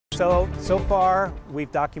So far,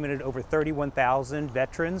 we've documented over 31,000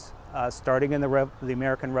 veterans, starting in the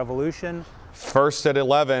American Revolution. First at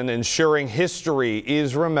 11, ensuring history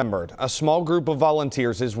is remembered. A small group of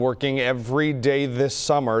volunteers is working every day this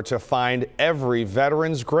summer to find every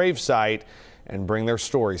veteran's gravesite and bring their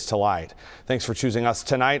stories to light. Thanks for choosing us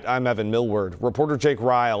tonight. I'm Evan Millward. Reporter Jake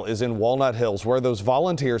Ryle is in Walnut Hills, where those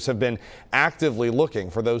volunteers have been actively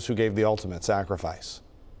looking for those who gave the ultimate sacrifice.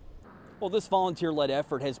 Well, this volunteer-led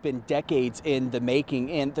effort has been decades in the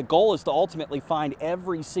making, and the goal is to ultimately find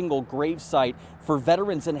every single gravesite for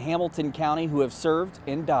veterans in Hamilton County who have served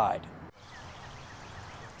and died.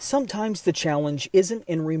 Sometimes the challenge isn't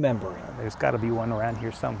in remembering. There's got to be one around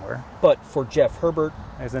here somewhere. But for Jeff Herbert,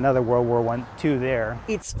 there's another World War I, II there.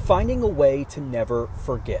 It's finding a way to never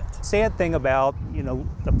forget. Sad thing about,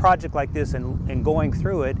 a project like this and going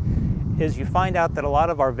through it is you find out that a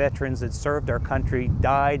lot of our veterans that served our country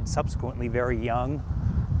died subsequently very young.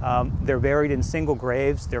 They're buried in single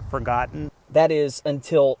graves. They're forgotten. That is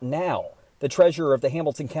until now. The treasurer of the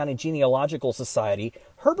Hamilton County Genealogical Society,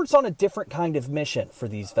 Herbert's on a different kind of mission for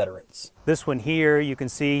these veterans. This one here, you can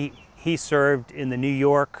see he served in the New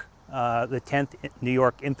York, the 10th New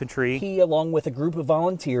York Infantry. He, along with a group of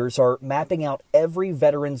volunteers, are mapping out every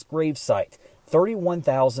veteran's gravesite,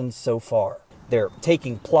 31,000 so far. They're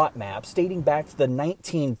taking plot maps dating back to the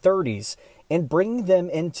 1930s and bringing them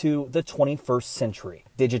into the 21st century,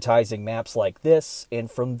 digitizing maps like this, and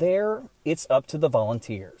from there, it's up to the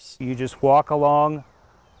volunteers. You just walk along,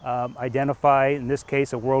 identify, in this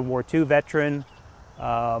case, a World War II veteran.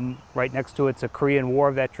 Right next to it's a Korean War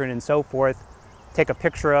veteran and so forth. Take a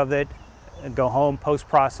picture of it, and go home,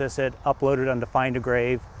 post-process it, upload it onto Find a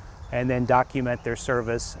Grave, and then document their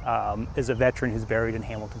service as a veteran who's buried in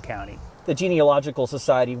Hamilton County. The Genealogical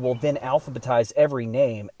Society will then alphabetize every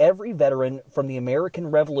name, every veteran from the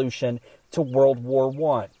American Revolution to World War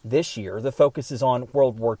I. This year, the focus is on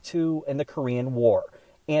World War II and the Korean War.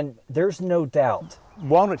 And there's no doubt.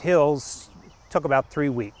 Walnut Hills took about 3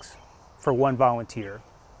 weeks for one volunteer.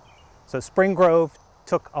 So Spring Grove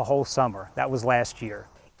took a whole summer. That was last year.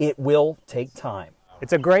 It will take time.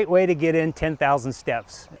 It's a great way to get in 10,000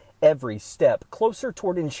 steps. Every step closer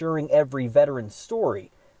toward ensuring every veteran's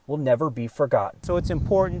story will never be forgotten. So it's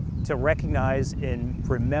important to recognize and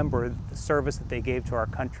remember the service that they gave to our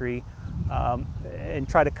country and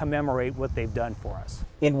try to commemorate what they've done for us.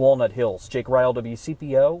 In Walnut Hills, Jake Ryle,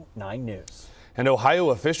 WCPO 9 News. And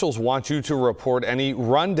Ohio officials want you to report any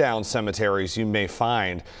rundown cemeteries you may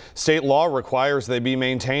find. State law requires they be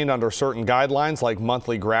maintained under certain guidelines like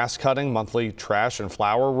monthly grass cutting, monthly trash and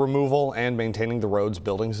flower removal, and maintaining the roads,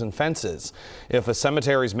 buildings, and fences. If a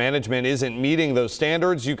cemetery's management isn't meeting those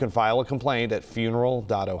standards, you can file a complaint at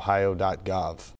funeral.ohio.gov.